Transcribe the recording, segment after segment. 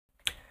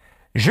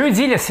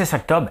Jeudi le 6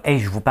 octobre, hey,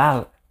 je vous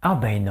parle. Ah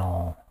ben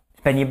non.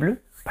 Du panier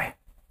bleu?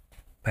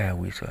 Ben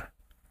oui, ça.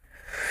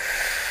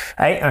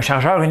 Hey, un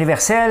chargeur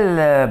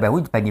universel, ben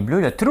oui, du panier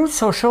bleu. Le Truth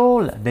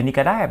Social de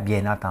Nicodère,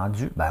 bien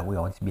entendu. Ben oui,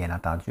 on dit bien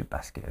entendu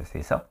parce que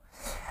c'est ça.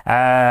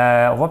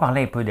 On va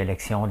parler un peu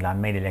d'élection, de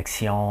lendemain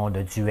d'élection,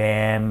 de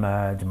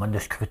DUM, du mode de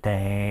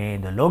scrutin,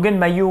 de Logan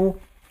Mayo.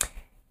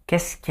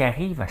 Qu'est-ce qui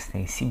arrive à ce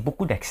temps-ci?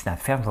 Beaucoup d'accidents de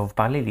ferme. Je vais vous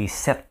parler des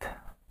sept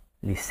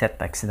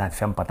accidents de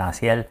ferme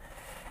potentiels.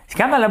 C'est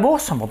quand même à la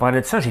bourse, on va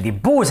parler de ça. J'ai des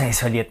beaux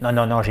insolites.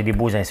 Non, j'ai des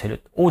beaux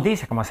insolites. OD,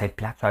 ça commence à être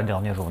plate. C'est la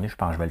dernière journée, je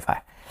pense que je vais le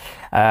faire.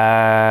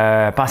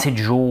 Pensée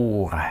du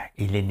jour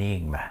et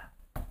l'énigme.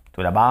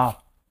 Tout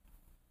d'abord,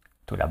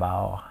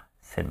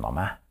 c'est le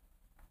moment.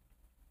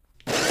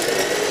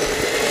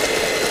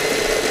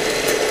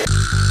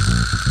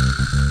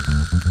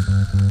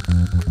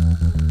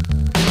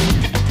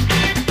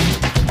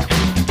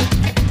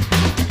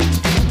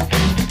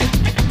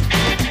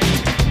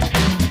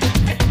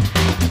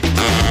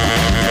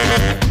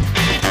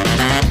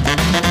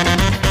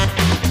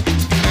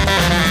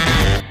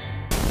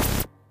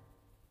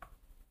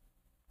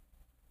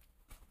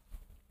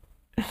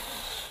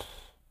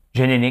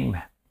 J'ai une énigme.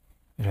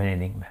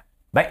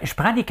 Ben, je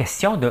prends des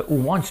questions de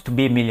Who Wants to be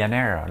a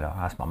Millionaire là,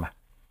 en ce moment.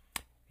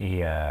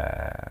 Et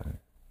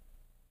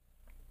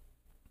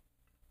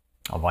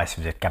on va voir si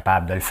vous êtes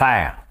capable de le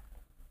faire.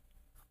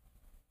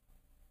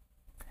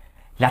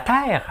 La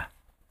Terre.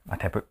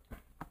 Attends un peu.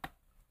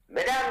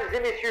 Mesdames et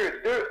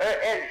messieurs,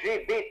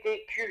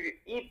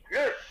 2ELGBTQI+,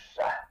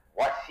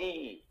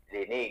 voici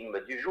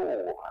l'énigme du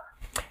jour.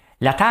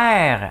 La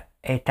Terre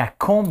est à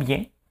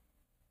combien?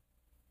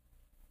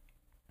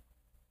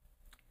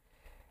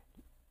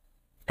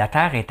 La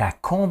Terre est à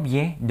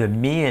combien de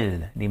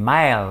milles, des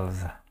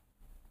miles,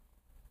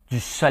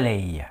 du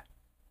Soleil?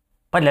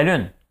 Pas de la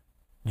Lune,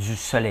 du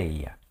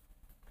Soleil.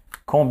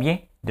 Combien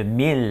de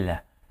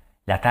milles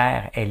la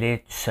Terre, elle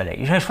est du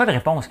Soleil? J'ai un choix de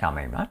réponse quand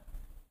même. Hein?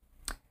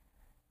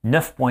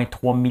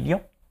 9,3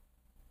 millions.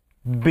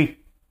 B,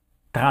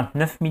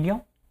 39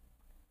 millions.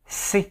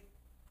 C,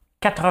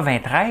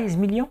 93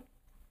 millions.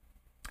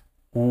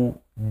 Ou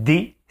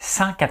D,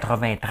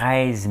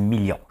 193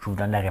 millions. Je vous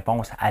donne la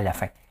réponse à la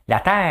fin. La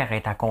Terre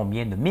est à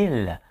combien de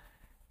milles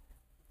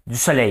du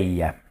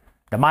Soleil?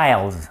 De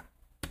miles.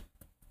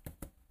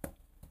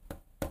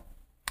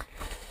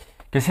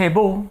 Que c'est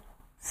beau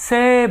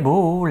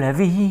la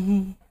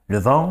vie, le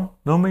vent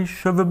dans mes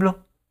cheveux blancs,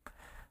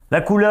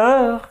 la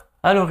couleur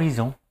à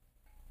l'horizon.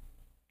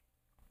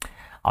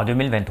 En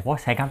 2023,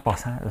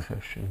 50%,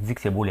 je dis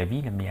que c'est beau la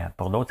vie, mais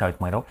pour d'autres, ça va être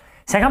moins drôle.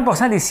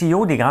 50% des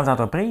CEO des grandes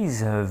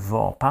entreprises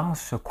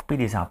pensent couper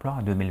des emplois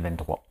en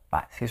 2023.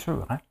 Ben, c'est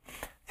sûr, hein?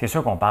 C'est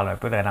sûr qu'on parle un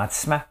peu de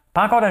ralentissement.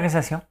 Pas encore de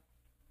récession.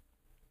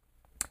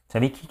 Vous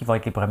savez qui va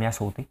être les premiers à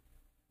sauter?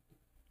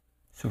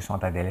 Ceux qui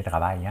sont à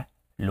télétravail, hein?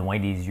 Loin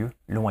des yeux,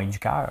 loin du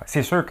cœur.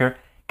 C'est sûr que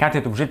quand tu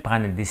es obligé de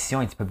prendre une décision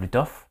un petit peu plus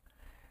tough,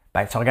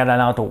 ben, tu regardes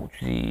alentour,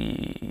 tu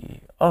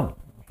dis « Ah,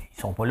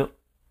 ils sont pas là ».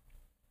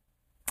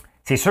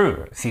 C'est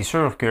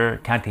sûr que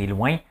quand tu es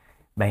loin,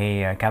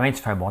 ben, quand même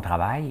tu fais un bon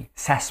travail,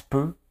 ça se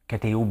peut que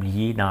tu aies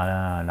oublié dans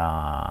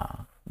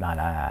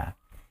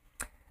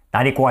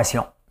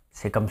l'équation.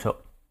 C'est comme ça.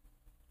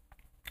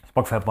 C'est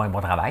pas que tu fais pas un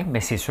bon travail,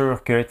 mais c'est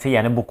sûr que il y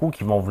en a beaucoup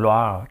qui vont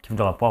vouloir, qui ne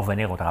voudront pas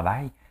revenir au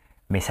travail,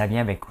 mais ça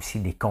vient avec aussi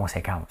des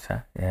conséquences.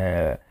 Hein?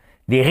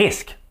 Des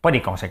risques. Pas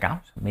des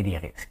conséquences, mais des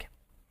risques.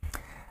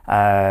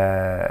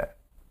 En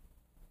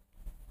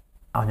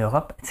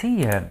Europe,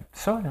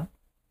 ça, là,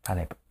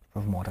 attendez un peu, je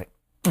vais vous montrer.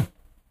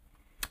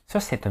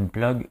 Ça, c'est une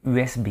plug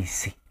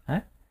USB-C.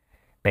 Hein?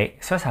 Bien,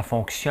 ça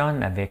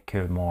fonctionne avec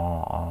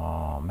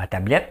ma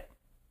tablette.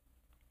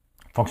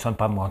 Ça ne fonctionne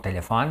pas avec mon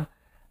téléphone.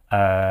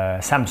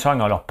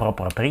 Samsung a leur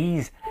propre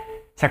prise.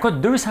 Ça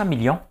coûte 200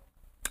 millions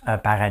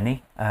par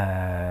année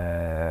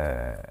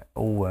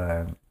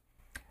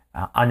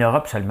en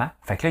Europe seulement.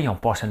 Fait que là, ils ont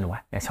passé une loi.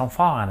 Ils sont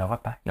forts en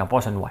Europe. Hein? Ils ont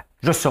passé une loi.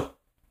 Juste ça.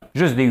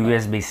 Juste des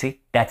USB-C.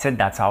 That's it,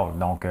 that's all.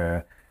 Donc,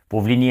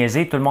 pour vous les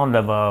niaiser, tout le monde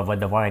va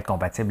devoir être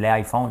compatible.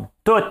 Les iPhones,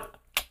 tout.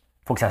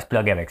 Il faut que ça se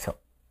plug avec ça.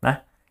 Hein?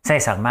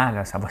 Sincèrement,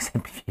 là, ça va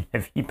simplifier la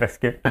vie parce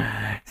que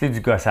c'est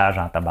du gossage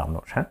en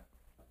tabarnouche. Hein?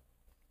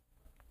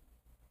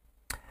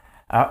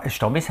 Alors, je suis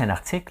tombé sur un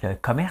article,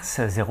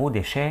 commerce zéro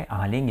déchet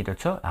en ligne et tout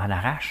ça, en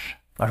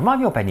arrache. Alors, je m'en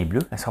viens au panier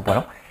bleu, ça sera pas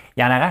long.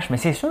 Il en arrache, mais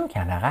c'est sûr qu'il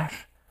en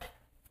arrache.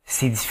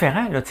 C'est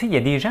différent. Là, il y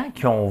a des gens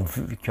qui sont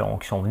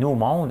venus au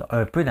monde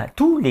un peu dans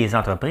toutes les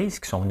entreprises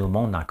qui sont venues au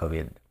monde dans le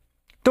COVID.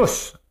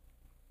 Tous.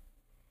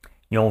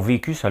 Ils ont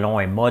vécu selon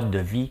un mode de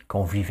vie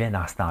qu'on vivait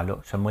dans ce temps-là.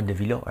 Ce mode de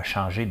vie-là a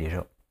changé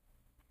déjà.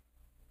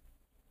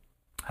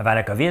 Avant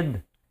la COVID,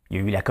 il y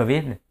a eu la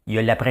COVID, il y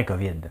a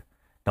l'après-COVID.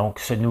 Donc,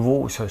 ce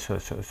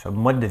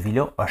mode de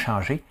vie-là a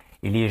changé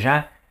et les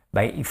gens,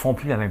 ben, ils font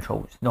plus la même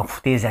chose. Donc, il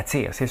faut les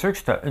attirer. C'est sûr que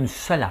si tu as une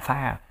seule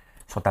affaire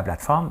sur ta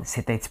plateforme,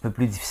 c'est un petit peu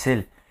plus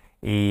difficile.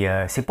 Et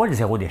c'est pas le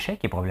zéro déchet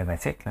qui est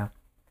problématique, là.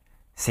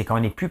 C'est qu'on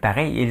n'est plus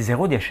pareil. Et le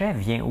zéro déchet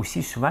vient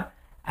aussi souvent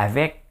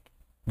avec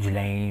du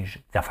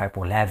linge, des affaires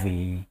pour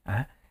laver,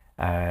 hein,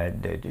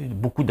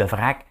 beaucoup de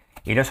vrac.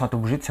 Et là, ils sont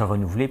obligés de se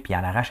renouveler, puis ils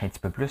en arrachent un petit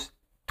peu plus.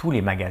 Tous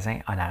les magasins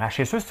en arrachent.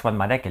 C'est sûr, si tu vas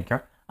demander à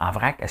quelqu'un, en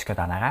vrac, est-ce que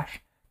tu en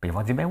arraches? Puis ils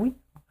vont dire, ben oui,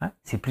 hein?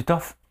 C'est plus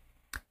tough.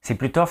 C'est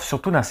plus tough,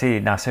 surtout dans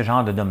ce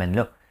genre de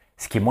domaine-là.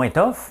 Ce qui est moins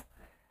tough,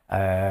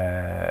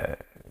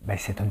 ben,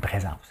 c'est une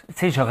présence. Tu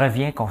sais, je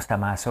reviens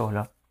constamment à ça,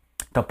 là.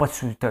 T'as pas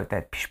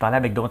de puis je parlais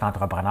avec d'autres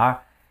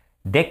entrepreneurs.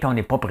 Dès qu'on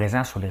n'est pas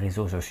présent sur les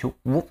réseaux sociaux,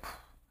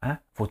 hein,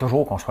 faut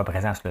toujours qu'on soit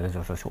présent sur les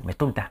réseaux sociaux, mais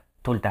tout le temps,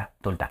 tout le temps,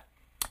 tout le temps.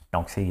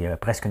 Donc, c'est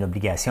presque une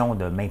obligation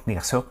de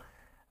maintenir ça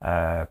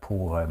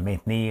pour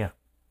maintenir.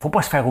 Faut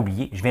pas se faire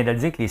oublier. Je viens de le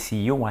dire que les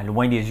CEO, hein,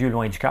 loin des yeux,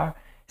 loin du cœur,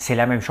 c'est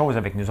la même chose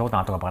avec nous autres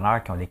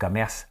entrepreneurs qui ont des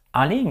commerces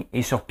en ligne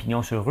et sur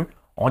pignon sur rue.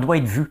 On doit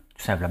être vu,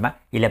 tout simplement.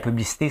 Et la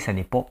publicité, ça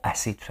n'est pas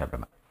assez, tout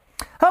simplement.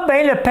 Ah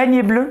ben, le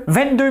panier bleu,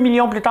 22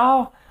 millions plus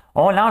tard,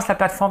 on lance la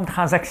plateforme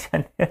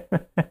transactionnelle.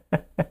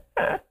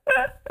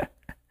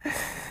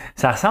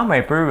 Ça ressemble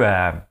un peu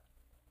à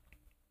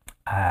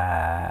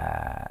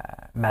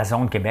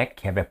Amazon Québec,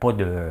 qui avait pas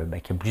de.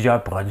 Ben, qui a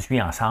plusieurs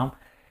produits ensemble,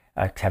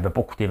 qui n'avaient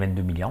pas coûté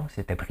 22 millions,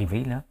 c'était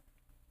privé, là.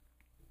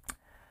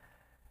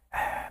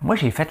 Moi,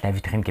 j'ai fait la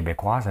vitrine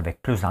québécoise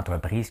avec plus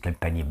d'entreprises que le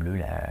panier bleu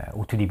là,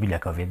 au tout début de la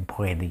COVID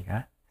pour aider.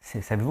 Hein?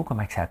 Savez-vous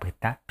comment ça a pris de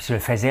temps? Puis je le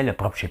faisais, le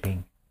propre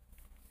shipping.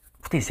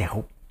 Écoutez,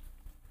 zéro.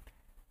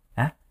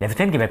 Hein? La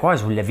vitrine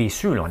québécoise, vous l'avez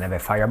su, là, on avait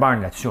Fireburn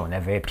là-dessus, on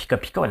avait Pika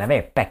Pika, on avait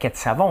un paquet de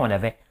savon, on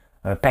avait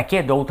un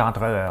paquet d'autres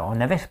on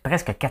avait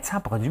presque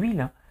 400 produits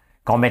là,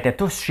 qu'on mettait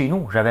tous chez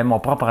nous. J'avais mon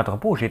propre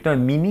entrepôt, j'étais un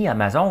mini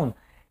Amazon,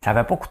 ça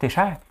n'avait pas coûté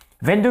cher.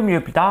 22 millions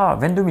plus tard,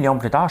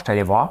 je suis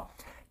allé voir.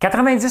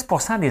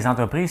 90% des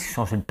entreprises qui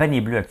sont sur le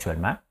panier bleu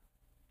actuellement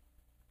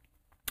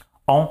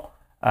ont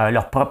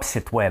leur propre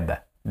site web.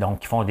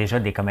 Donc, ils font déjà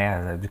du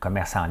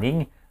commerce en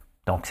ligne.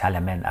 Donc, ça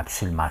n'amène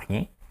absolument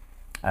rien.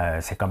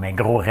 C'est comme un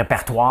gros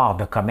répertoire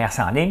de commerce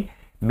en ligne.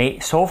 Mais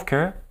sauf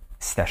que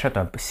si tu achètes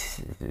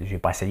j'ai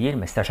pas essayé,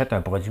 mais si tu achètes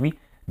un produit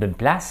d'une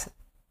place,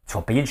 tu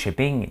vas payer le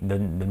shipping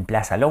d'une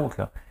place à l'autre.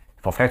 Là.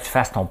 Il va falloir que tu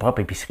fasses ton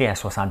propre épicerie à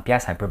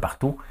 60$ un peu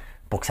partout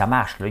pour que ça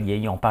marche. Là.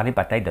 Ils ont parlé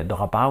peut-être de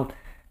drop-out,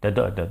 de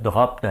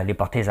drop, d'aller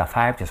porter les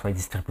affaires, puis que ça soit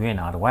distribué à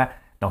un endroit.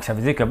 Donc, ça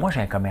veut dire que moi, j'ai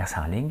un commerce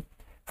en ligne.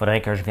 Il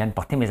faudrait que je vienne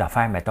porter mes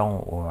affaires,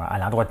 mettons, à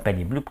l'endroit de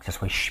panier bleu pour que ça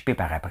soit shippé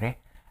par après.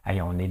 Hey,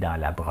 on est dans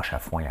la broche à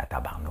foin à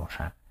tabarnouche.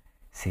 Hein?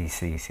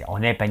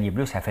 On a un panier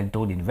bleu, ça fait le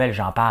tour des nouvelles,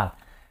 j'en parle.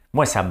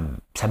 Moi, ça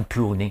me pue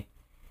au nez.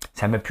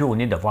 Ça me pue au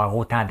nez de voir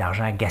autant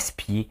d'argent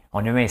gaspillé.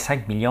 On a eu un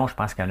 5 millions, je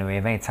pense qu'il y en a eu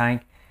un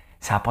 25.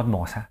 Ça n'a pas de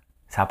bon sens.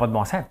 Ça n'a pas de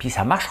bon sens. Puis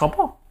ça ne marchera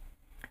pas.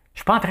 Je ne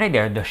suis pas en train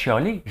de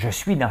chialer. Je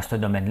suis dans ce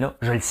domaine-là.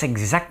 Je le sais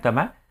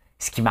exactement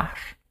ce qui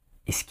marche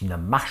et ce qui ne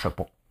marche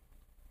pas.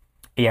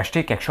 Et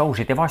acheter quelque chose,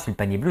 j'étais voir sur le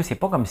panier bleu, c'est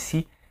pas comme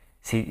si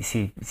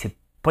c'est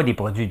pas des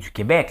produits du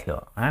Québec,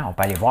 là. Hein? On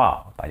peut aller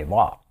voir. On peut aller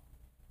voir.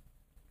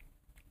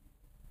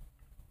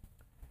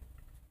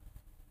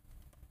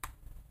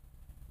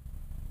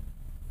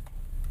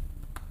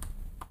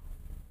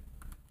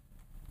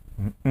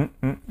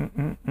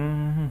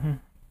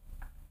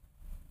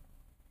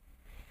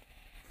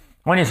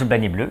 On est sur le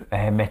panier bleu.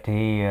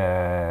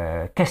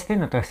 Testez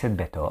notre site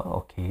bêta.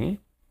 OK.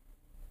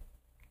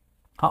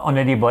 Ah, on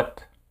a des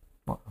bottes.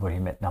 Bon, je vais les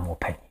mettre dans mon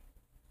panier.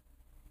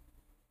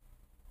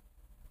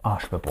 Ah,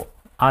 je peux pas.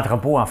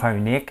 Entrepôt, enfant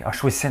unique. Ah,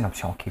 choisissez une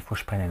option. OK, il faut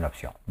que je prenne une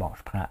option. Bon,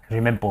 je prends.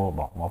 J'ai même pas.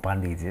 Bon, on va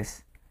prendre des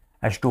 10.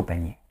 Ajouter au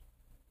panier.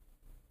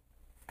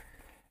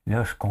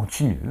 Là, je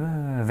continue.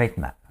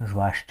 Vêtements. Je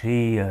vais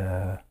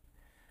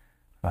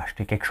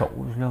acheter quelque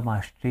chose. Là.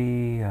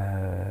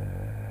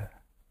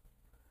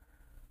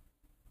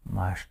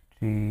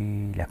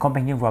 La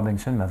compagnie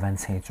Robinson m'a vendu une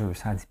ceinture,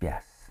 110$.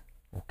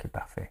 OK,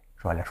 parfait.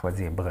 Je vais la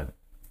choisir brune.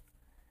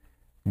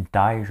 Une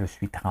taille, je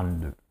suis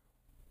 32.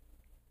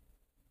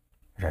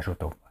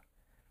 J'ajoute au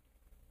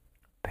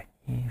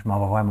panier. Je m'en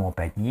vais voir mon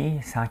panier,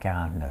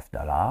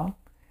 149$.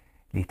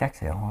 Les taxes,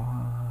 c'est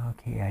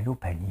OK, aller au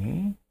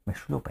panier. Mais je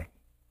suis au panier.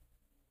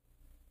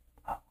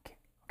 Ah, OK,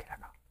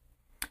 d'accord.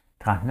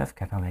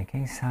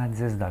 39,95,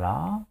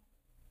 110$.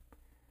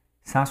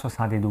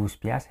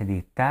 172$ et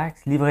des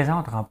taxes. Livraison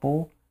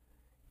entrepôt.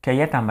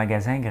 Cueillette en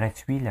magasin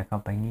gratuit, la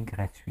compagnie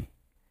gratuit.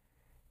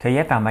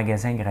 Cueillette en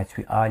magasin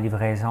gratuit. Ah,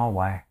 livraison,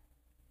 ouais.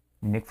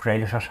 Il faut que j'aille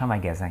le chercher en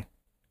magasin.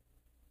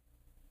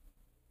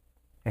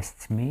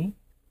 Estimé.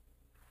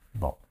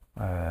 Bon.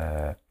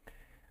 Il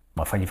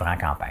faut livrer en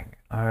campagne.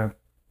 1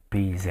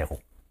 puis 0.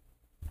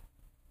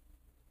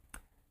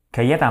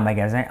 Cueillette en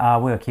magasin. Ah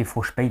oui, OK, il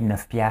faut que je paye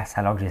 9$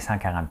 alors que j'ai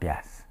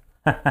 140$.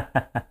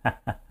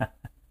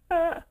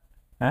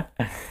 Hein?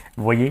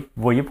 Vous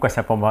voyez pourquoi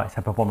ça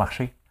ne peut pas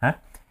marcher? Hein?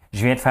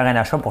 Je viens de faire un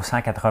achat pour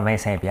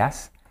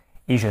 185$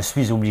 et je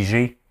suis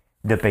obligé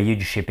de payer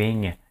du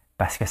shipping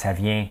parce que ça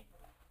vient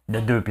de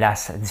 2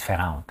 places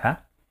différentes. Hein?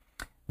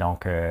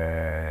 Donc,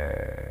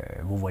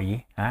 vous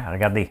voyez, hein?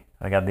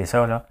 Regardez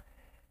ça, là.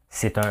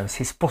 C'est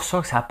pour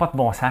ça que ça n'a pas de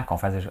bon sens qu'on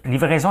fasse des choses.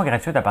 Livraison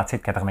gratuite à partir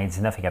de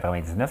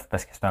 99,99$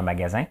 parce que c'est un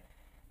magasin.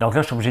 Donc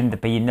là, je suis obligé de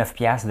payer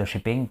 9$ de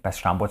shipping parce que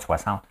je suis en bas de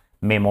 60$.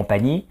 Mais mon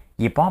panier,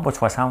 il n'est pas en bas de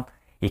 60$.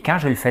 Et quand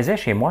je le faisais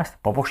chez moi, c'était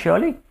pas pour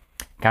chialer.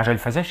 Quand je le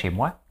faisais chez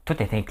moi, tout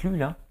est inclus,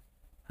 là.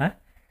 Hein?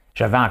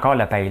 Je vends encore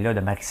la paella de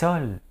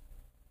Marisol.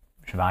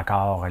 Je vends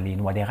encore les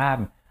noix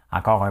d'érable.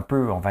 Encore un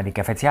peu, on vend des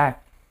cafetières.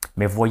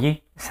 Mais vous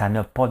voyez, ça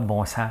n'a pas de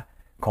bon sens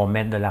qu'on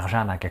mette de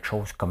l'argent dans quelque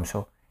chose comme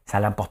ça. Ça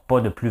n'apporte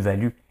pas de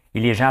plus-value. Et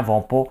les gens ne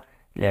vont pas...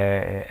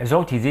 eux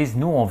autres, ils disent,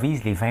 nous, on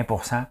vise les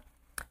 20%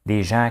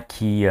 des gens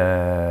qui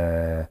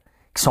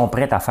sont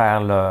prêts à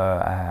faire,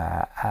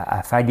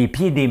 à faire des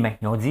pieds et des mains.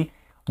 Ils ont dit,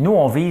 nous,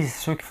 on vise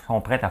ceux qui sont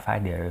prêts à faire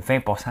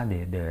 20%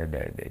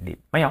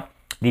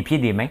 des pieds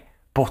et des mains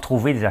pour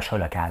trouver des achats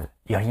locaux.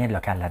 Il n'y a rien de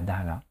local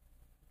là-dedans, là.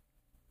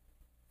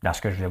 Dans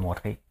ce que je vous ai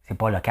montré. C'est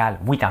pas local.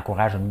 Oui, tu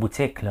encourages une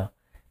boutique, là,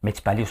 mais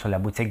tu peux aller sur la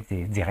boutique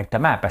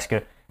directement parce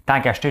que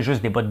tant qu'acheter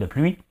juste des bottes de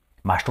pluie,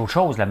 m'achète autre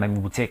chose, la même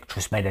boutique.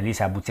 Je suis bien d'aller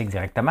sur la boutique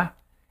directement.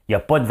 Il n'y a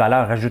pas de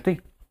valeur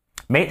ajoutée.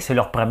 Mais c'est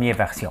leur première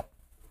version.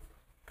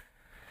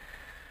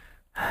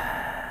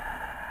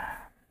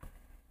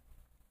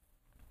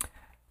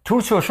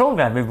 Truth Social,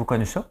 avez-vous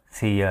connu ça?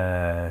 C'est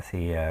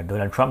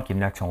Donald Trump qui est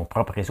venu avec son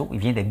propre réseau. Il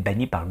vient d'être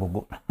banni par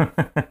Google.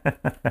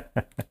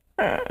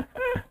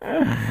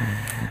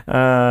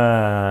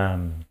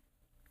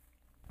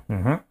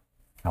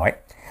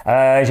 Ouais.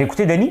 J'ai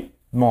écouté Denis,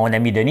 mon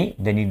ami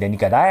Denis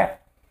Coderre.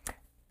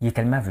 Il est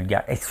tellement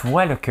vulgaire. Et tu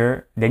vois là,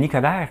 que Denis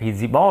Coderre, il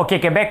dit, bon, OK,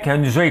 Québec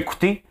nous a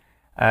écoutés.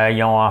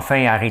 Ils ont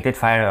enfin arrêté de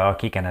faire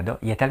Hockey Canada.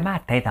 Il a tellement la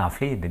tête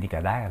enflée, Denis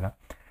Coderre. Là.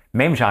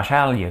 Même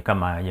Jean-Charles, il a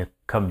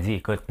comme dit,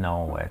 écoute,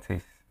 non,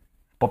 c'est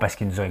pas parce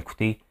qu'il nous a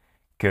écoutés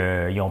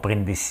qu'ils ont pris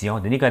une décision.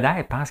 Denis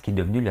Coderre pense qu'il est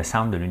devenu le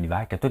centre de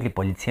l'univers, que tous les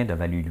politiciens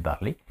devaient lui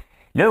parler.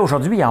 Là,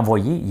 aujourd'hui, il a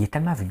envoyé, il est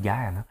tellement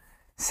vulgaire. Là.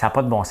 Ça n'a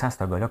pas de bon sens,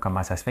 ce gars-là,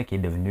 comment ça se fait qu'il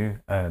est devenu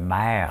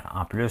maire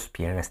en plus,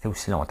 puis il est resté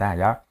aussi longtemps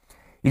ailleurs.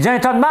 Il dit un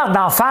tas de marde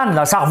dans fan,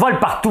 là, ça revole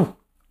partout.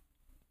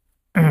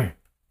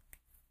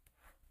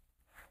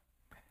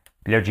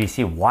 Puis là,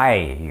 JC,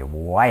 ouais,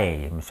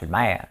 monsieur le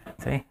maire,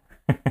 tu sais.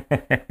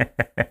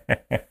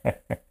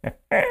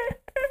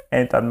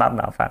 Un tas de marde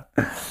dans fan.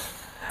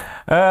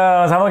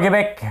 Ça va au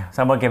Québec.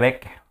 Ça va au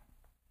Québec.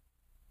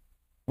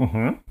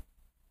 On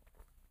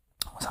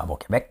s'en va au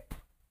Québec.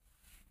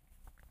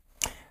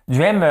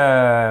 Duhem,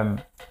 là,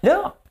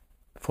 il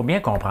faut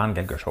bien comprendre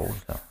quelque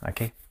chose, là,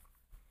 OK?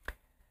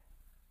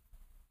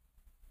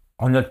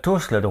 On a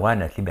tous le droit à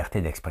notre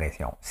liberté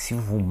d'expression. Si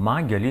vous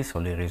m'engueulez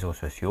sur les réseaux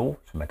sociaux,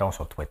 mettons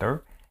sur Twitter,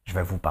 je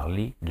vais vous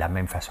parler de la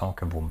même façon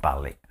que vous me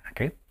parlez.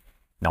 OK?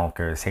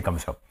 Donc, c'est comme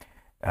ça.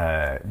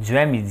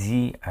 Duhem, il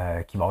dit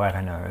qu'il va y avoir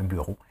un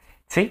bureau.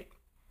 Tu sais,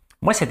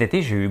 moi, cet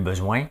été, j'ai eu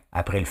besoin,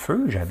 après le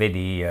feu, j'avais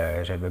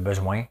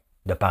besoin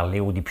de parler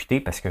aux députés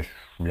parce que je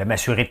voulais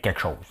m'assurer de quelque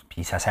chose.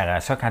 Puis ça sert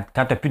à ça. Quand tu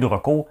n'as plus de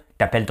recours,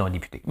 tu appelles ton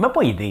député. Il ne m'a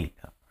pas aidé,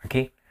 là, OK?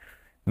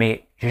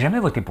 Mais j'ai jamais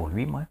voté pour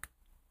lui, moi.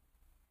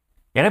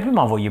 Il aurait pu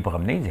m'envoyer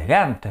promener, il dit,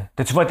 regarde,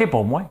 t'as-tu voté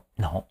pour moi?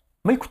 Non.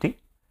 Il m'a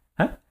écouté.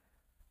 Hein?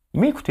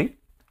 Il m'a écouté.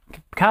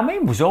 Quand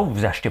même, vous autres,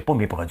 vous achetez pas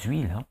mes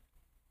produits, là.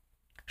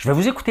 Je vais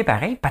vous écouter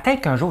pareil.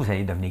 Peut-être qu'un jour, vous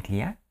allez devenir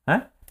client.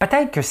 Hein?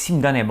 Peut-être que s'il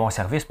me donne un bon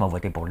service, je vais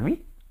voter pour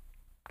lui.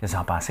 Qu'est-ce que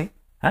vous en pensez?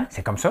 Hein?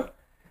 C'est comme ça.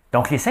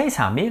 Donc, les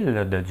 500 000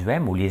 là, de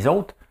Duhem ou les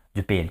autres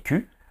du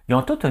PLQ, ils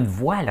ont toute une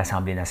voix à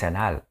l'Assemblée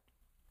nationale.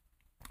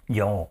 Ils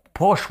n'ont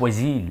pas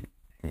choisi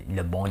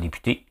le bon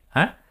député.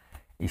 Hein?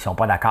 Ils ne sont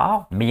pas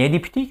d'accord, mais il y a un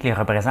député qui les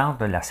représente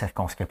de la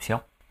circonscription.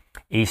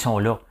 Et ils sont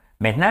là.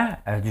 Maintenant,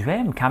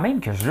 Duhem, quand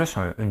même que juste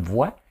une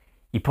voix,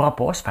 il ne pourra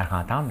pas se faire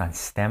entendre dans le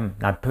système,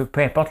 peu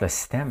importe le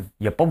système.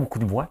 Il n'y a pas beaucoup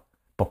de voix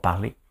pour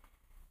parler.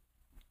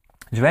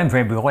 Duhem veut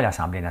un bureau à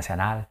l'Assemblée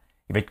nationale.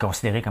 Il va être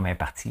considéré comme un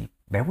parti.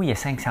 Ben oui, il y a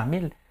 500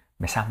 000,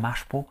 mais ça ne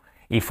marche pas.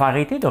 Et il faut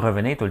arrêter de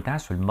revenir tout le temps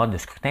sur le mode de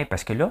scrutin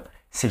parce que là,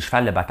 c'est le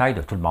cheval de bataille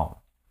de tout le monde.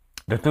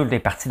 De tous les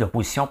partis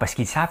d'opposition parce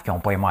qu'ils savent qu'ils n'ont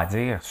pas un mot à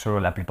dire sur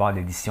la plupart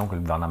des décisions que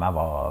le gouvernement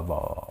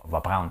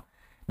va prendre.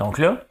 Donc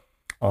là,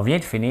 on vient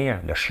de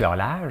finir le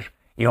chiolage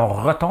et on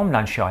retombe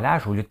dans le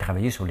chiolage au lieu de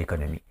travailler sur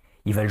l'économie.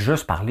 Ils veulent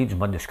juste parler du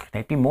mode de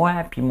scrutin. Puis moi.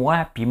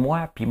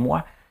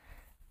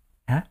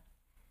 Hein?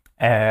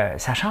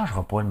 Ça ne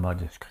changera pas le mode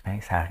de scrutin.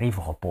 Ça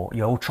n'arrivera pas. Il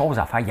y a autre chose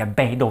à faire. Il y a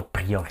bien d'autres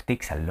priorités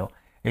que celle-là.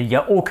 Il n'y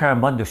a aucun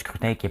mode de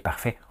scrutin qui est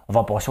parfait. On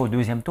va passer au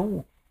deuxième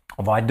tour.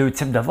 On va avoir deux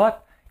types de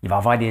votes. Il va y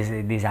avoir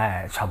des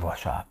ça va.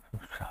 Je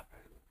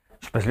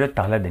sais pas si là, tu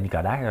parlais de Denis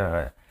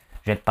Coderre.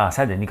 Je viens de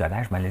penser à Denis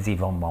Coderre. Je me disais,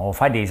 on va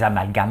faire des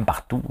amalgames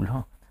partout.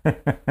 Là.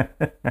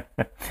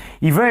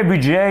 Il veut un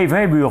budget, il veut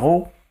un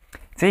bureau.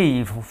 Tu sais,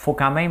 il faut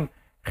quand même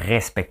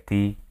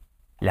respecter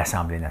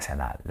l'Assemblée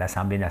nationale.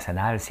 L'Assemblée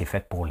nationale, c'est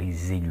fait pour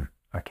les élus.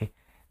 OK?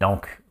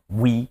 Donc,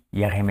 oui,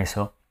 il aurait aimé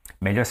ça.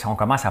 Mais là, si on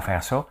commence à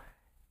faire ça,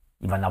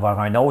 il va en avoir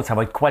un autre. Ça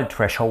va être quoi le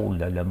threshold,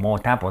 le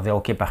montant pour dire,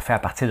 OK, parfait, à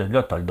partir de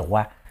là, tu as le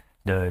droit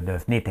de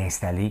venir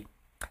t'installer.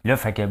 Là,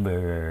 fait que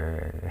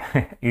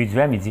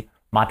Duhem, il dit,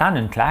 m'entendre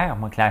une Claire,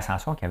 moi, Claire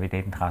Sanson, qui avait été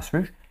une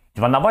transfuge,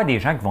 il va en avoir des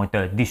gens qui vont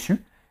être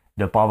déçus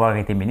de ne pas avoir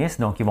été ministre,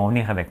 donc ils vont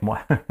venir avec moi.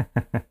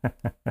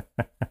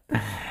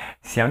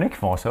 S'il y en a qui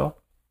font ça,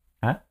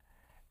 hein,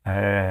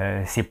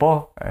 c'est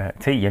pas...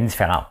 tu sais, il y a une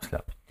différence,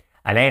 là.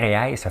 Alain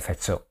Reyes a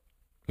fait ça.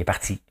 Il est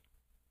parti.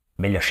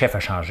 Mais le chef a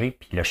changé,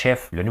 puis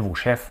le nouveau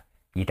chef,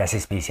 il est assez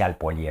spécial,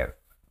 Poilievre.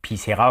 Puis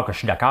c'est rare que je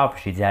suis d'accord,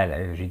 puis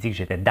j'ai dit que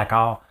j'étais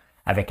d'accord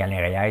avec Alain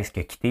Reyes qui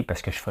a quitté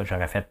parce que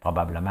j'aurais fait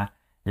probablement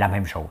la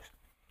même chose.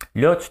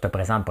 Là, tu te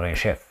présentes pour un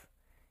chef.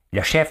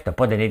 Le chef ne t'a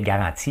pas donné de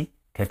garantie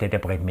que tu étais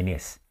pour être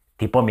ministre.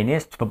 Tu n'es pas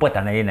ministre, tu ne peux pas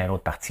t'en aller dans un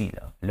autre parti.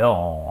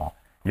 Là,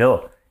 il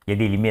y a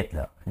des limites.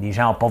 Là. Les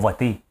gens n'ont pas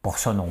voté pour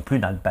ça non plus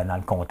dans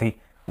le comté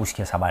où ce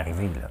que ça va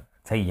arriver.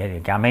 Il y a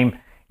quand même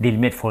des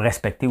limites. Il faut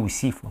respecter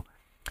aussi. Il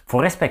faut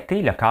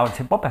respecter le cadre.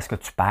 C'est pas parce que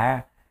tu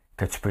perds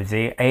que tu peux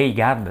dire « Hey,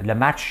 regarde, le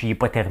match n'est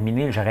pas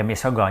terminé, j'aurais aimé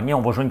ça gagner,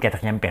 on va jouer une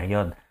 4e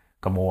période,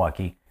 comme au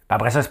hockey. Puis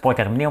après ça, c'est pas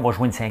terminé, on va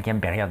jouer une 5e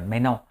période. » Mais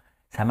non,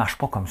 ça ne marche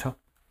pas comme ça.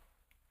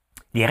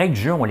 Les règles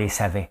du jeu, on les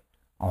savait.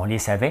 On les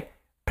savait.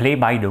 Play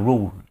by the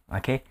rules.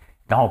 OK?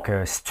 Donc,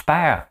 si tu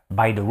perds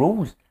by the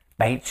rules,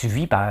 ben, tu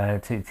vis par.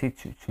 Tu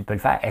peux le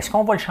faire. Est-ce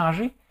qu'on va le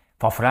changer?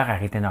 Il va falloir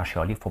arrêter d'en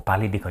chialer. Il faut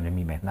parler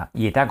d'économie maintenant.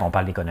 Il est temps qu'on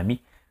parle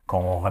d'économie,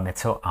 qu'on remette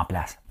ça en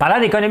place. Parlant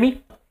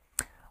d'économie,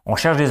 on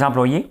cherche des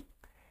employés.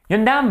 Il y a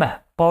une dame,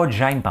 pas de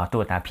gêne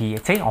pantoute. Hein? Puis,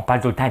 tu sais, on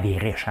parle tout le temps des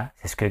riches. Hein?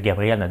 C'est ce que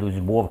Gabriel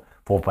Nadeau-Dubois,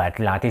 il faut pas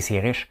atlanter ses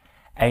riches.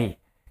 Hey,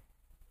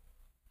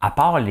 à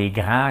part les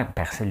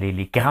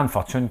grandes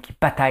fortunes qui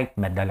peut-être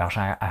mettent de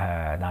l'argent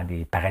dans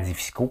des paradis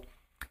fiscaux,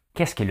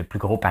 qu'est-ce qui est le plus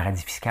gros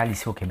paradis fiscal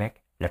ici au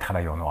Québec? Le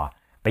travail au noir.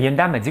 Ben, il y a une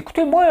dame qui m'a dit,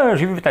 écoutez, moi,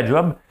 j'ai vu ta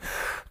job,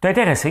 t'es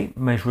intéressé,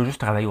 mais je veux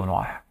juste travailler au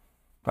noir.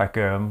 Fait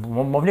que,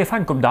 on va venir faire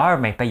une couple d'heures,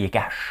 mais payer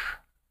cash.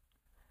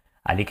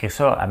 Elle écrit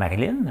ça à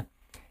Marilyn.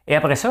 Et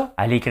après ça,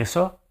 elle écrit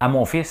ça à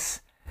mon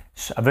fils.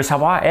 Elle veut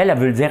savoir, elle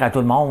veut le dire à tout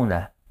le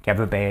monde qu'elle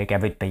veut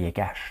te payer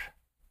cash.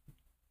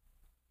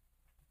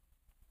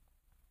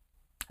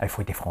 Il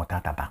faut être effrontant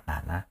en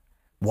tabarnak, hein?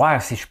 Voir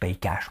si je paye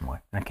cash, moi.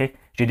 Okay?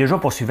 J'ai déjà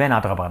poursuivi un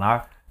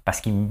entrepreneur parce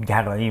qu'il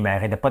ne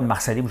m'arrêtait pas de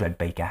marceler où je le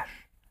paye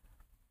cash.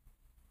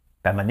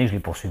 Puis à un moment donné, je l'ai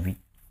poursuivi.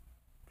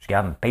 Je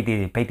regarde, paye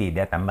tes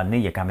dettes. À un moment donné,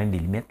 il y a quand même des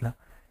limites. Là.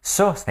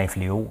 Ça, c'est un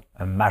fléau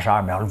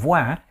majeur. Mais on le voit,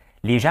 hein?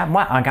 Les gens,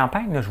 moi, en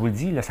campagne, là, je vous le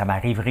dis, là, ça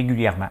m'arrive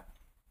régulièrement.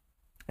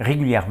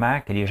 Régulièrement,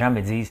 que les gens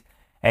me disent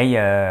 « Hey,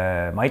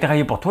 moi, j'ai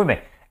travaillé pour toi,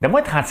 mais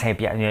donne-moi 35$. »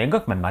 Il y a un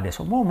gars qui m'a demandé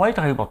ça. Moi, j'ai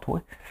travaillé pour toi.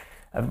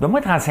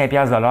 Donne-moi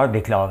 35$ de l'heure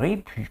déclaré,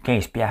 puis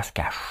 15$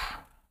 cash.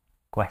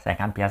 Quoi,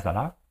 50$ de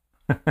l'heure?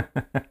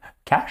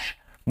 Cash?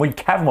 Moi, le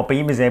cave m'a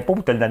payé mes impôts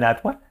pour te le donner à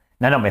toi?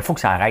 Non, mais il faut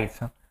que ça arrête,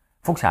 ça.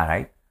 Il faut que ça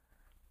arrête.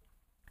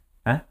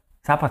 Hein?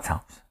 Ça n'a pas de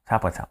sens. Ça n'a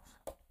pas de sens.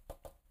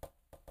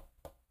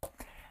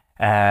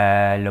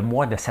 Le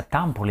mois de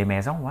septembre pour les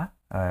maisons, hein?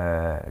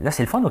 Là,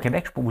 c'est le fun au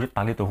Québec. Je ne suis pas obligé de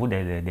parler toujours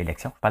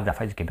d'élections. Je parle des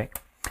affaires du Québec.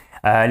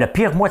 Le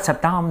pire mois de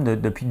septembre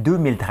depuis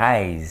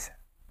 2013,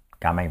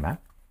 quand même, hein?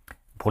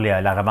 Pour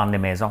la revente des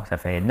maisons. Ça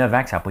fait 9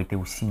 ans que ça n'a pas été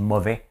aussi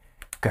mauvais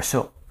que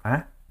ça.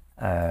 Hein?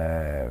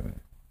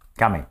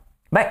 Quand même.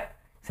 Ben,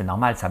 c'est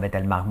normal, ça avait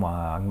tellement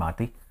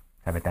augmenté.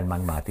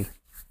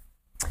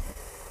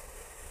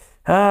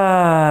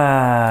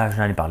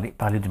 J'en ai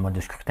parlé du mode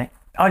de scrutin.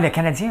 Le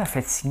Canadien a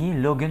fait signer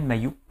Logan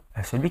Mailloux,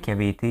 celui qui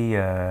avait été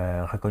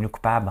reconnu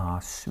coupable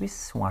en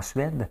Suisse ou en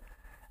Suède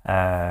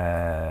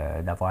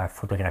d'avoir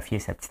photographié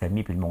sa petite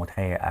amie puis le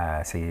montrer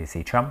à ses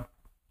chums.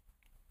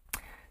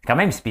 C'est quand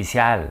même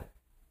spécial.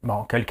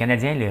 Bon, que le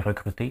Canadien l'ait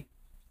recruté,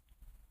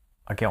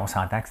 OK, on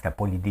s'entend que ce n'était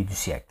pas l'idée du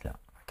siècle. Là,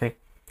 OK?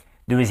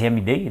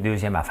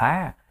 Deuxième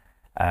affaire,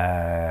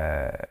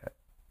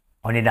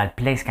 on est dans le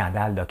plein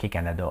scandale d'Hockey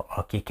Canada,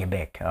 Hockey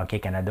Québec,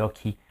 Hockey Canada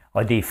qui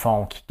a des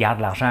fonds, qui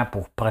gardent l'argent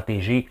pour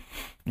protéger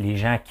les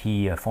gens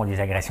qui font des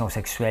agressions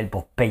sexuelles,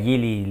 pour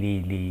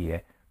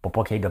payer pour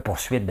pas qu'il y ait de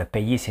poursuites, de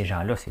payer ces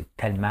gens-là, c'est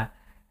tellement...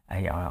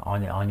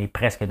 On est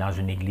presque dans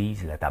une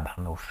église, la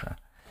tabarnouche.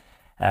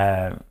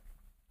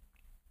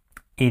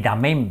 Et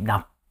dans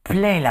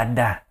plein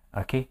là-dedans,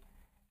 OK,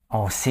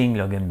 on signe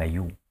Logan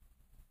Mailloux.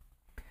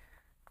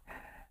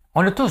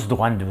 On a tous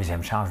droit à une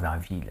deuxième chance dans la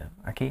vie, là,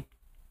 OK?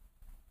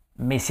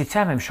 Mais c'est-tu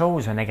la même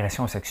chose, une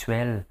agression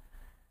sexuelle?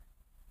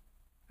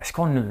 Est-ce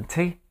qu'on, tu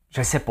sais,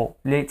 je sais pas.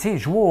 Tu sais,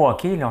 jouer au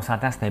hockey, là, on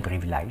s'entend, c'est un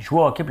privilège.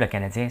 Jouer au hockey pour le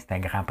Canadien, c'est un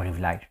grand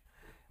privilège.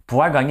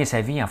 Pouvoir gagner sa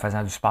vie en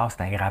faisant du sport,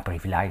 c'est un grand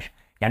privilège.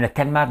 Il y en a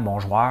tellement de bons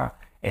joueurs.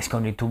 Est-ce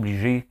qu'on est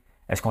obligé?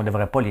 Est-ce qu'on ne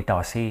devrait pas les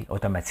tasser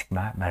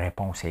automatiquement? Ma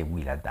réponse est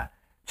oui là-dedans.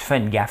 Tu fais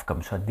une gaffe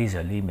comme ça,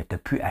 désolé, mais tu n'as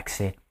plus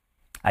accès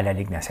à la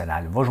Ligue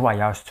nationale. Va jouer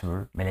ailleurs si tu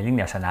veux, mais la Ligue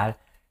nationale,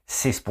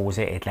 c'est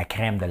supposé être la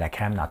crème de la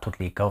crème dans tous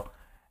les cas.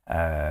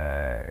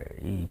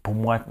 Et pour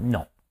moi,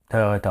 non. Tu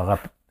n'auras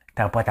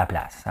pas ta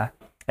place. Hein?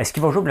 Est-ce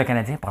qu'il va jouer pour le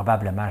Canadien?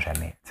 Probablement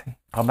jamais. T'sais.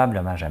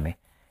 Probablement jamais.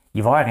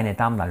 Il va avoir une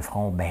étampe dans le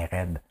front bien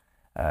raide.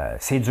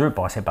 C'est dur de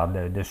passer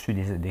par-dessus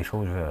des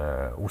choses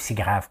aussi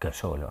graves que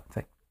ça. Là,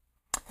 t'sais.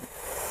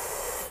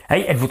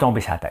 Hey, êtes-vous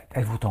tombé sur la tête?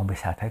 Êtes-vous tombé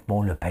sur la tête?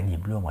 Bon, le panier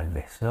bleu, on va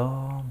lever ça.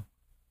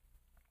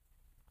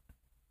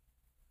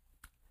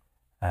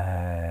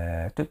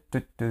 Un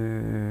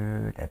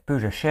peu,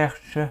 je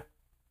cherche.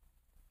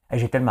 Hey,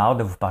 j'ai tellement hâte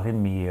de vous parler de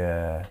mes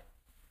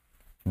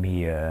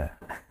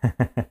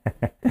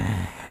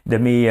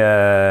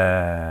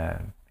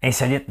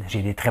insolites.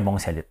 J'ai des très bons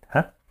insolites.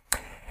 Hein?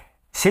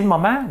 C'est le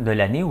moment de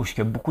l'année où il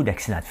y a beaucoup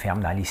d'accidents de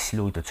ferme dans les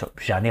silos et tout ça.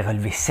 J'en ai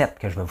relevé 7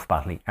 que je vais vous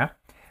parler. Hein?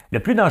 Le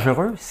plus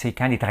dangereux, c'est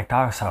quand les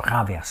tracteurs se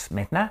renversent.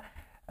 Maintenant,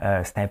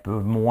 c'est un peu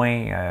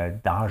moins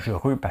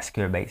dangereux parce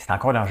que ben, c'est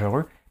encore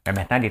dangereux, mais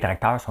maintenant les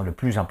tracteurs sont de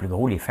plus en plus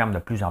gros, les fermes de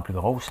plus en plus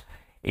grosses,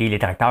 et les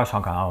tracteurs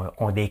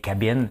ont des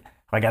cabines.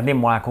 Regardez,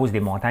 moi, à cause des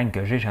montagnes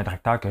que j'ai un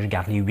tracteur que je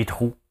garde les 8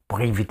 roues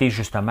pour éviter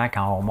justement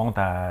quand on monte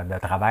de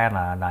travers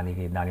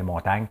dans les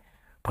montagnes,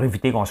 pour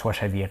éviter qu'on soit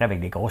chaviré avec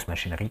des grosses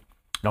machineries.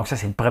 Donc ça,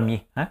 c'est le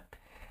premier. Hein?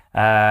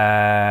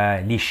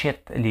 Les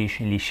chutes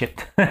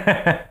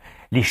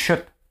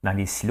dans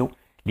les silos,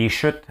 les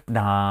chutes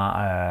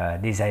dans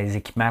des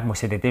équipements. Moi,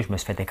 cet été, je me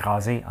suis fait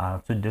écraser en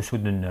dessous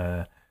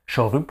d'une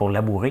charrue pour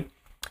labourer.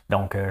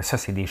 Donc ça,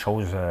 c'est des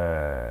choses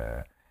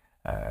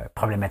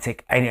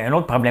problématiques. Une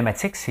autre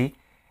problématique, c'est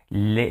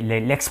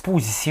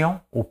l'exposition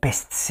aux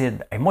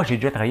pesticides. Et moi, j'ai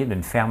déjà travaillé dans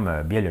une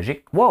ferme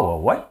biologique.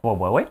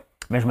 Ouais.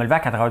 Mais je me levais à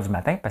 4 heures du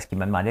matin parce qu'ils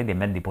me demandaient de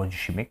mettre des produits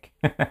chimiques.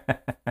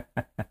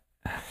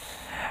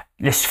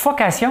 La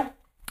suffocation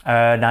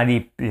dans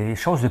les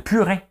choses de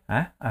purin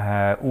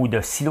ou de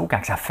silo,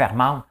 quand ça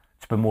fermente,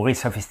 tu peux mourir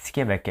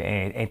sophistiqué avec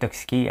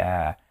intoxiqué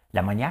à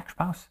l'ammoniac, je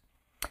pense.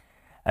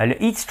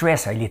 Le heat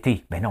stress,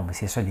 l'été. Ben non, mais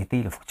c'est ça l'été,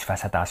 il faut que tu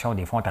fasses attention.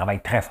 Des fois, on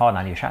travaille très fort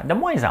dans les champs. De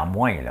moins en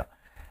moins,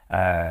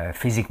 là,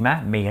 physiquement,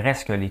 mais il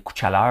reste que les coups de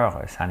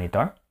chaleur, c'en est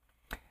un.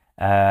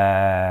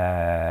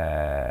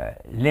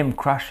 Limb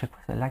crush, je sais pas,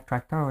 c'est Light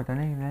Tractor va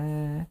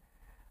donner.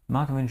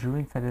 Amount of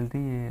injury,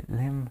 fatality,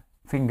 limb,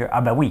 finger.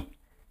 Ah ben oui,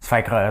 se faire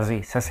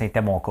écraser. Ça,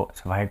 c'était mon cas,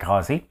 se faire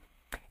écraser.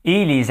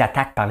 Et les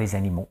attaques par les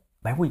animaux.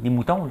 Ben oui, les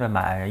moutons,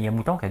 là, il y a un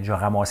mouton qui a déjà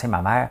ramassé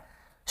ma mère.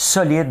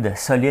 Solide,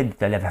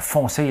 il l'avait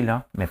foncé,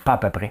 là, mais pas à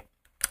peu près.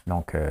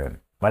 Donc,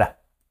 voilà.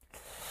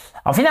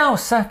 En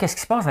finance, qu'est-ce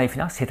qui se passe dans les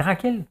finances? C'est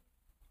tranquille.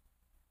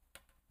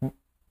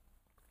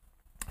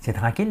 C'est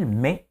tranquille,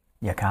 mais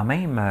il y a quand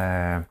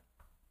même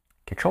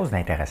quelque chose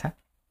d'intéressant.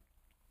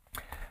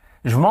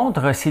 Je vous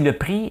montre, c'est le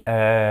prix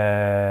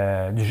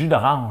du jus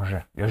d'orange.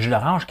 Le jus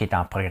d'orange qui est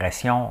en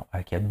progression,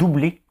 qui a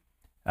doublé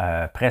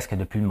presque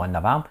depuis le mois de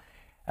novembre.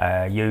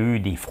 Il y a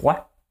eu des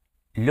froids.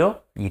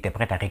 Là, il était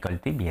prêt à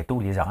récolter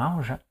bientôt les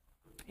oranges.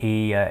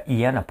 Et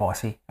Ian a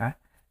passé. Hein?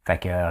 Fait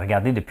que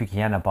regardez, depuis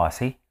qu'Ian a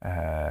passé,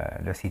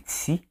 là, c'est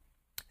ici.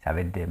 Ça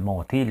va être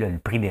monté, là, le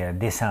prix est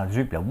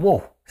descendu. Puis là,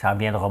 wow, ça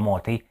vient de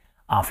remonter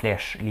en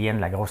flèche. Ian,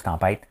 la grosse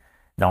tempête.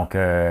 Donc,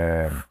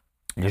 le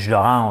jus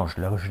d'orange.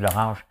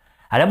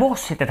 À la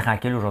bourse, c'était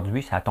tranquille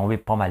aujourd'hui. Ça a tombé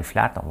pas mal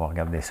flat. On va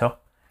regarder ça.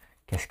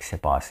 Qu'est-ce qui s'est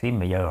passé?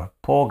 Mais il n'y a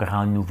pas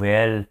grande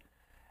nouvelle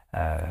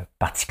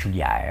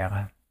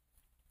particulière.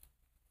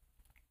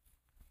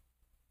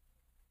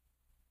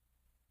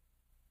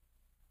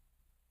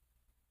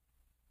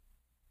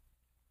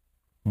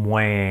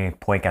 Moins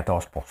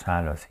 0,14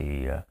 %, là,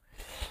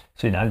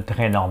 c'est dans le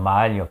très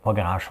normal, il n'y a pas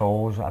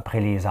grand-chose. Après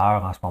les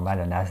heures, en ce moment,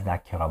 le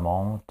Nasdaq qui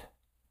remonte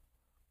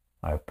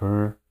un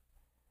peu.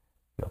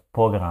 Il n'y a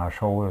pas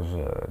grand-chose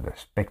de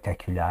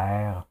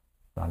spectaculaire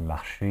dans le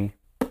marché.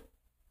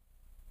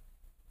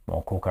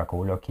 Mon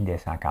Coca-Cola qui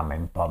descend quand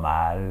même pas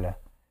mal.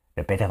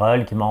 Le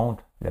pétrole qui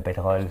monte. Le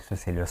pétrole, ça,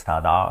 c'est le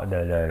standard,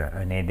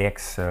 un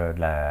index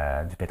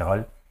du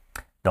pétrole.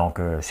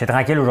 Donc, c'est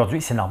tranquille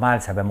aujourd'hui, c'est normal,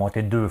 ça va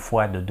monter 2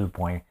 fois de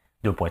 2,3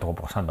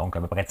 %, donc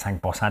à peu près de 5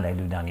 % dans les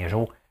 2 derniers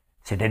jours.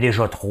 C'était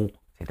déjà trop,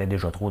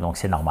 donc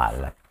c'est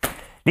normal.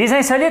 Les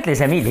insolites,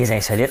 les amis, les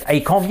insolites.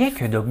 Hey, combien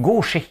que de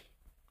gauchers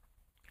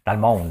dans le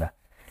monde?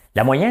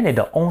 La moyenne est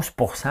de 11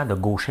 % de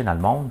gauchers dans le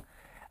monde.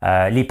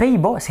 Les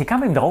Pays-Bas, c'est quand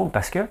même drôle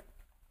parce que,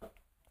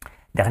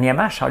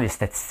 dernièrement, je sors les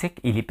statistiques,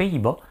 et les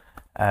Pays-Bas,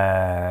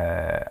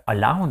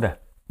 Hollande,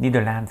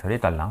 Netherlands, ça doit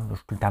être Hollande, je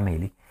suis tout le temps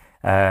mêlé.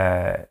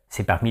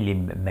 C'est parmi les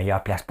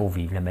meilleures places pour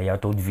vivre, le meilleur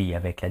taux de vie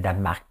avec le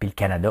Danemark puis le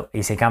Canada.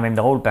 Et c'est quand même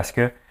drôle parce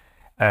que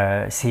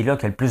c'est là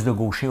qu'il y a le plus de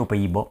gauchers aux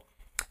Pays-Bas.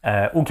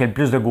 Où qu'il y a le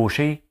plus de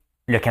gauchers,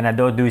 le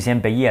Canada,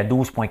 deuxième pays à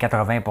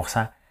 12,80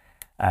 %.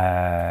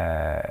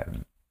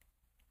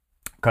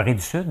 Corée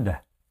du Sud,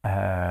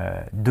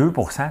 2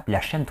 %, puis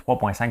la Chine,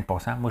 3,5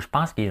 %. Moi, je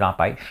pense qu'ils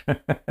empêchent.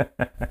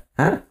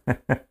 Moi,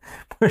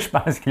 je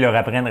pense qu'ils leur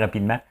apprennent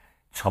rapidement.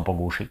 Tu ne seras pas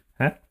gaucher.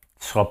 Hein?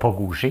 Tu ne seras pas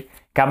gaucher.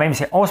 Quand même,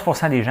 c'est 11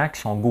 % des gens qui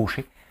sont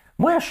gauchers.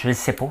 Moi, je ne le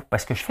sais pas,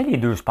 parce que je fais les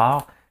deux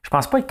sports. Je ne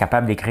pense pas être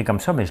capable d'écrire comme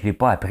ça, mais je ne l'ai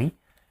pas appris.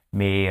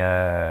 Mais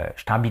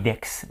je suis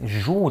ambidex. Je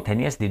joue au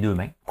tennis des deux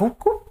mains.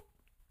 Coucou!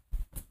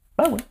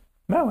 Ben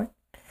oui.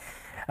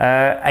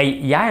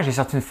 Hier, j'ai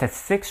sorti une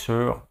statistique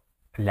sur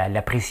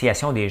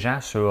l'appréciation des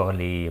gens sur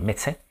les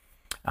médecins.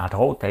 Entre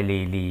autres,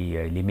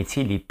 les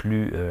métiers les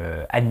plus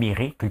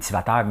admirés,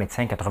 cultivateurs,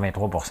 médecins,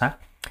 83 %.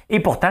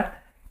 Et pourtant,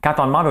 quand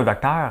on demande au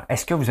docteur,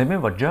 est-ce que vous aimez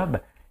votre job?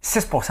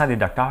 6 % des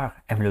docteurs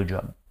aiment le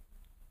job.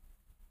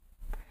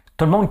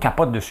 Tout le monde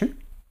capote dessus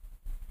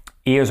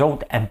et eux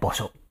autres n'aiment pas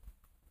ça.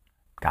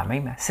 Quand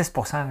même, 6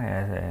 %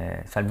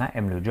 seulement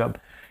aiment le job.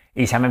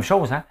 Et c'est la même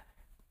chose, hein?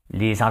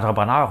 Les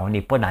entrepreneurs, on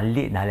n'est pas dans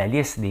la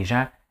liste des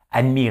gens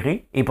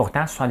admirés et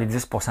pourtant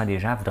 70 % des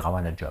gens voudraient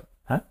avoir notre job.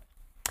 Hein?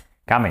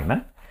 Quand même,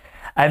 hein?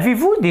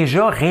 Avez-vous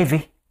déjà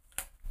rêvé?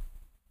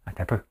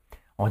 Attends un peu.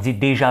 On dit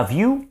déjà vu,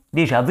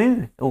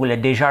 ou le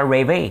déjà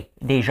rêvé.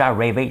 Déjà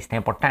rêvé, c'est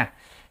important.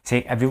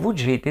 Avez-vous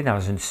déjà été dans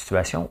une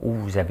situation où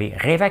vous avez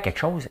rêvé à quelque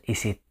chose et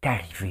c'est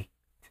arrivé?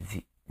 Tu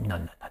dis, Non,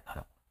 non, non, non,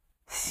 non.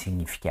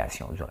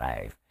 Signification du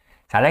rêve.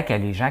 Ça a l'air que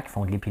les gens qui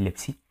font de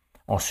l'épilepsie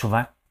ont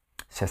souvent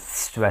cette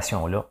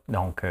situation-là.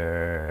 Donc,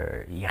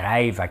 ils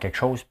rêvent à quelque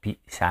chose, puis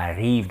ça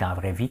arrive dans la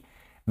vraie vie.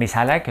 Mais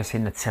ça a l'air que c'est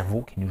notre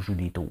cerveau qui nous joue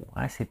des tours.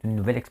 Hein? C'est une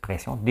nouvelle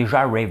expression.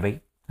 Déjà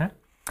rêvé. Hein?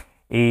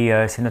 Et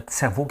c'est notre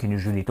cerveau qui nous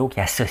joue des tours,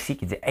 qui associe,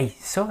 qui dit « Hey,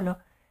 ça, là,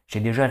 j'ai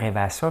déjà rêvé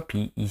à ça. »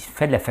 Puis il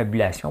fait de la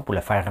fabulation pour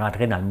le faire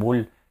rentrer dans le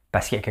moule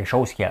parce qu'il y a quelque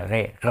chose qui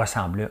aurait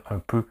ressemblé un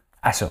peu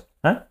à ça.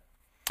 Hein?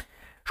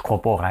 Je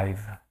crois pas au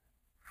rêve.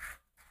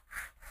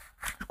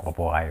 Je crois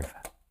pas au rêve.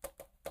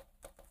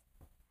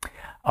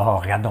 Oh,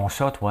 regardons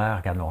ça, toi,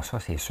 regardons ça,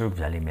 c'est sûr que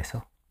vous allez aimer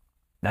ça.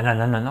 Non, non,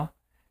 non, non, non.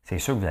 C'est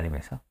sûr que vous allez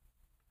aimer ça.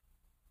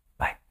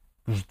 Ben,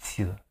 je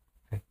dis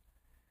ça.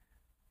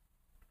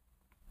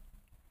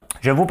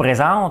 Je vous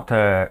présente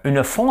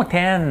une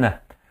fontaine.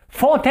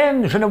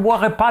 Fontaine, je ne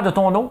boirai pas de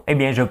ton eau. Eh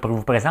bien, je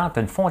vous présente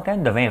une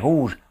fontaine de vin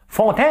rouge.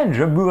 Fontaine,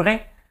 je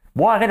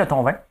boirai de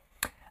ton vin.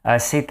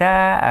 C'est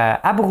à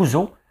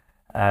Abruzzo,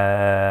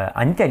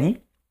 en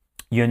Italie.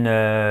 Il y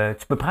a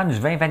tu peux prendre du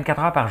vin 24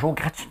 heures par jour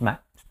gratuitement.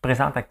 Tu te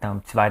présentes avec ton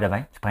petit verre de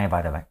vin. Tu prends un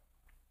verre de vin.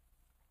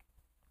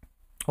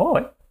 Oh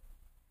oui.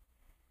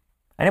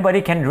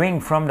 Anybody can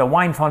drink from the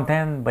wine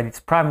fountain, but it's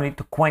primarily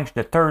to quench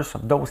the thirst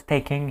of those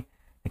taking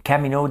the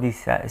Camino.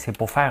 C'est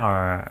pour faire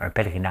un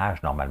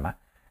pèlerinage, normalement.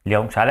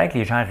 Donc, ça a l'air que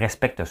les gens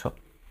respectent ça.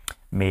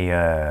 Mais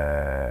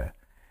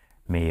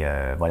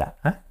voilà.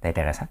 Hein? C'est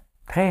intéressant.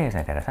 Très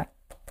intéressant.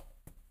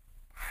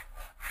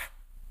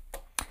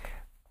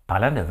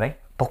 Parlant de vin,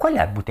 pourquoi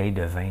la bouteille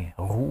de vin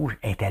rouge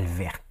est-elle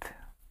verte?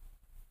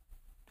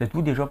 Vous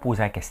êtes-vous déjà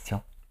posé la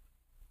question?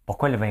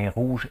 Pourquoi le vin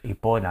rouge n'est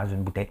pas dans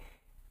une bouteille?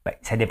 Ben,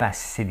 ça dépend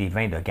si c'est des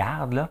vins de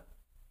garde, là.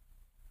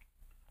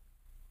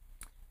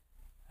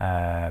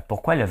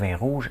 Pourquoi le vin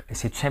rouge?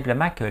 C'est tout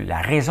simplement que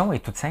la raison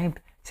est toute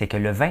simple, c'est que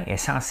le vin est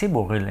sensible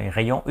aux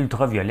rayons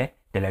ultraviolets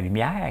de la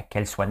lumière,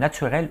 qu'elle soit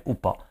naturelle ou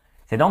pas.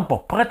 C'est donc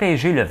pour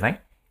protéger le vin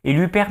et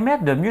lui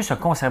permettre de mieux se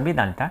conserver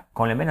dans le temps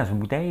qu'on le met dans une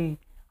bouteille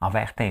en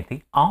verre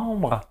teinté,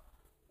 ambre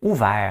ou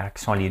vert,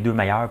 qui sont les deux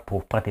meilleurs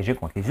pour protéger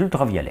contre les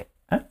ultraviolets.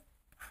 Hein?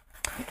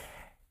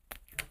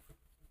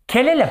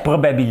 Quelle est la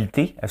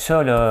probabilité,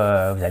 ça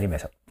là, vous allez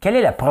mettre ça, quelle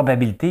est la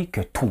probabilité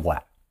que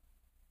toi,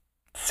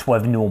 tu sois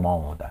venu au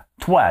monde?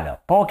 Toi,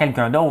 là, pas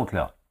quelqu'un d'autre,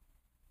 là.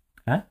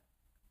 Hein?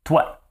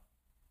 Toi.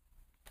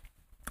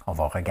 On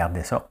va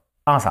regarder ça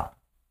ensemble.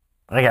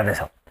 Regardez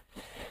ça.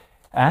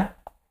 Hein?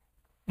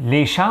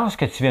 Les chances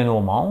que tu viennes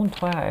au monde,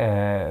 toi,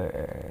 un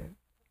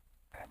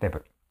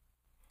peu.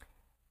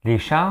 Les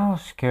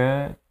chances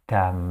que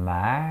ta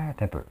mère,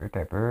 un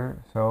peu,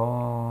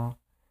 so,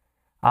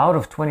 out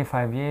of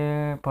 25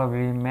 years,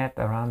 probably met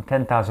around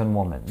 10,000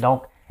 women.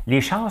 Donc, les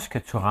chances que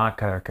tu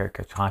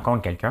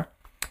rencontres quelqu'un,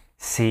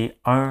 c'est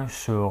 1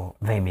 sur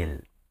 20 000,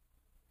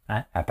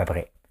 hein, à peu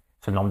près.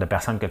 C'est le nombre de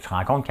personnes que tu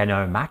rencontres qui a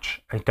un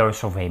match, est 1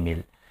 sur 20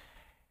 000.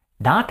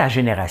 Dans ta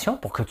génération,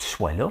 pour que tu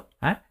sois là,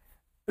 hein,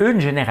 une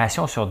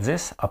génération sur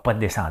 10 n'a pas de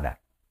descendants.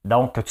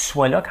 Donc, que tu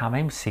sois là quand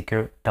même, c'est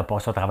que tu as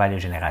passé au travers les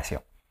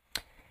générations.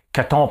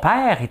 Que ton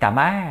père et ta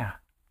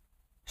mère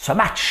se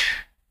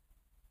matchent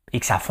et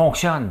que ça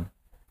fonctionne,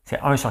 c'est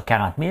 1 sur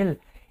 40 000.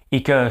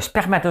 Et qu'un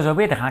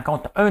spermatozoïde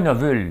rencontre un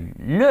ovule,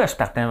 le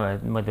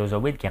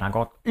spermatozoïde qui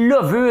rencontre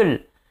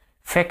l'ovule,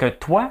 fait que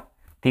toi,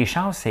 tes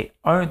chances, c'est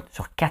 1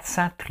 sur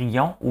 400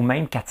 trillions ou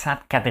même 400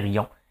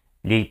 quadrillions.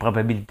 Les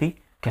probabilités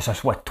que ce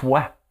soit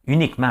toi,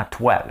 uniquement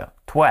toi, là.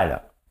 Toi,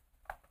 là.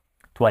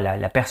 Toi, là,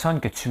 la personne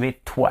que tu es,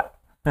 toi.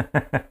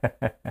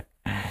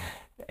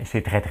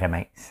 C'est très, très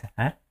mince.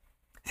 Hein?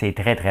 C'est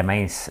très, très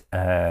mince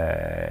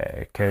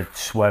que tu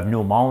sois venu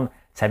au monde.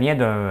 Ça vient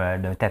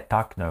d'un TED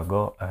Talk d'un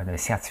gars, d'un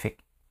scientifique.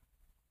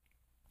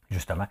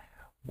 Justement,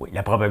 oui,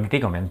 la probabilité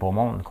qu'on vienne au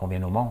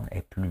monde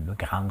est plus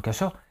grande que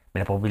ça. Mais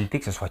la probabilité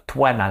que ce soit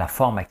toi dans la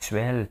forme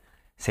actuelle,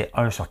 c'est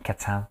 1 sur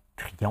 400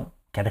 trillions,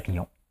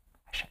 quadrillions.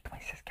 Achète-toi un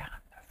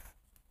 649.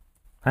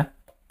 Hein?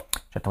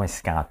 Achète-toi un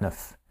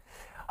 649.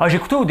 Ah, j'ai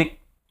écouté au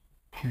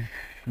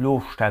là,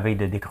 je t'avais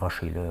de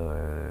décrocher,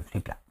 là.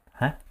 C'est plat.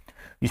 Hein?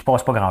 Il se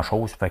passe pas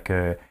grand-chose. Fait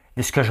que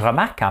ce que je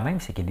remarque quand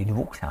même, c'est qu'il y a des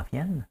nouveaux qui s'en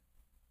viennent.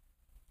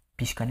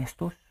 Puis ils se connaissent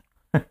tous.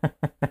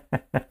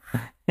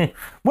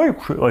 Moi,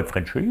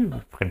 Frenchie,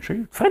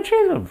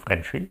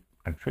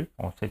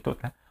 on sait tout,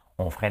 hein?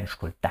 On French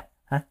tout le temps,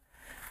 hein?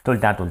 Tout le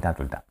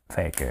temps.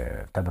 Fait que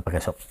c'est à peu près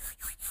ça.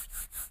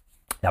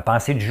 La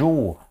pensée du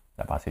jour.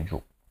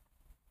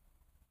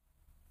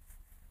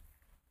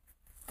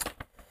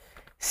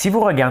 Si vous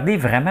regardez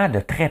vraiment de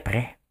très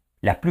près,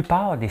 la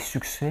plupart des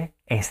succès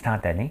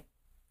instantanés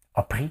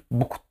ont pris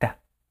beaucoup de temps.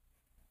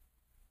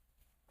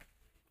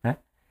 Hein?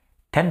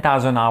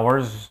 10,000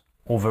 hours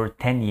over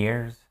 10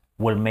 years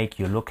will make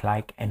you look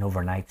like an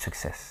overnight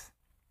success.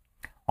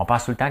 On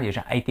pense tout le temps, les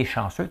gens, hey, t'es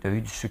chanceux, tu as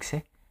eu du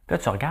succès. Puis là,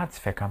 tu regardes, tu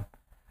fais comme,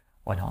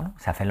 oh non,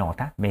 ça fait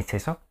longtemps. Mais c'est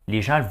ça,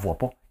 les gens ne le voient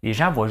pas. Les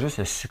gens voient juste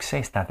le succès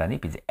instantané,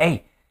 puis ils disent,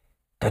 hey,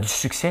 tu as du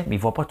succès, mais ils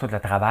ne voient pas tout le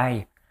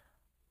travail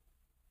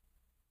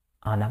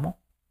en amont.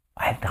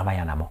 Ouais, le travail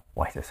en amont.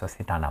 Ouais, c'est ça,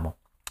 c'est en amont.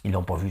 Ils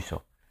n'ont pas vu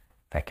ça.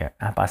 Fait que,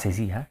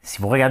 pensez-y. Hein?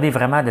 Si vous regardez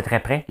vraiment de très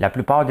près, la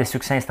plupart des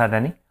succès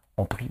instantanés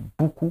ont pris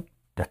beaucoup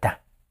de temps.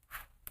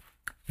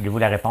 Voulez-vous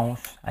la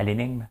réponse à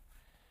l'énigme?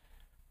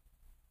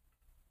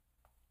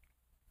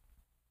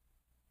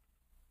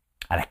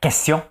 À la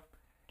question.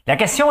 La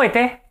question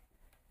était,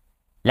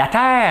 la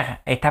Terre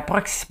est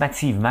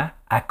approximativement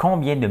à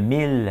combien de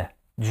milles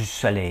du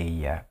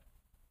Soleil?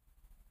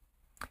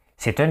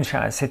 C'était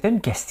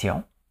une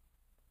question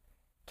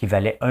qui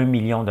valait 1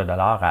 million de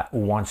dollars à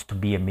Who Wants to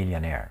be a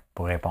Millionaire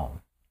pour répondre.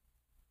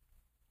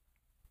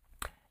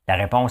 La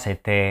réponse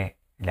était,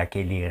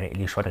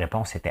 les choix de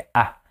réponse étaient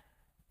A,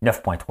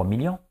 9,3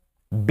 millions,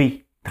 B,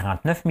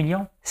 39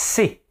 millions,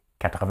 C,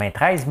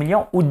 93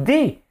 millions ou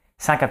D,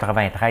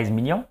 193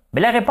 millions.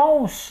 Mais la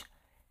réponse,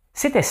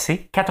 c'était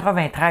C,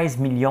 93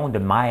 millions de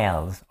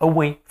miles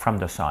away from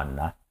the sun.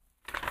 Hein?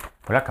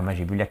 Voilà comment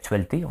j'ai vu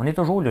l'actualité. On est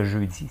toujours le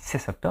jeudi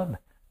 6 octobre.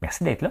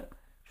 Merci d'être là.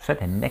 Je vous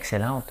souhaite une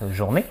excellente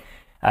journée.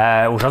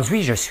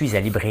 Aujourd'hui, je suis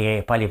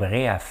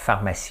à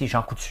pharmacie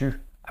Jean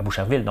Coutu à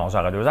Boucherville, de 11h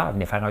à 2h.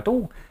 Venez faire un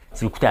tour.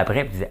 Si vous écoutez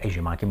après, vous dites hey,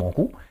 j'ai manqué mon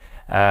coup.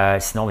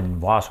 Sinon, venez me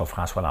voir sur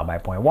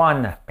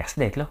françoislambert.one. Merci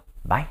d'être là.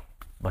 Bye.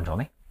 Bonne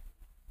journée.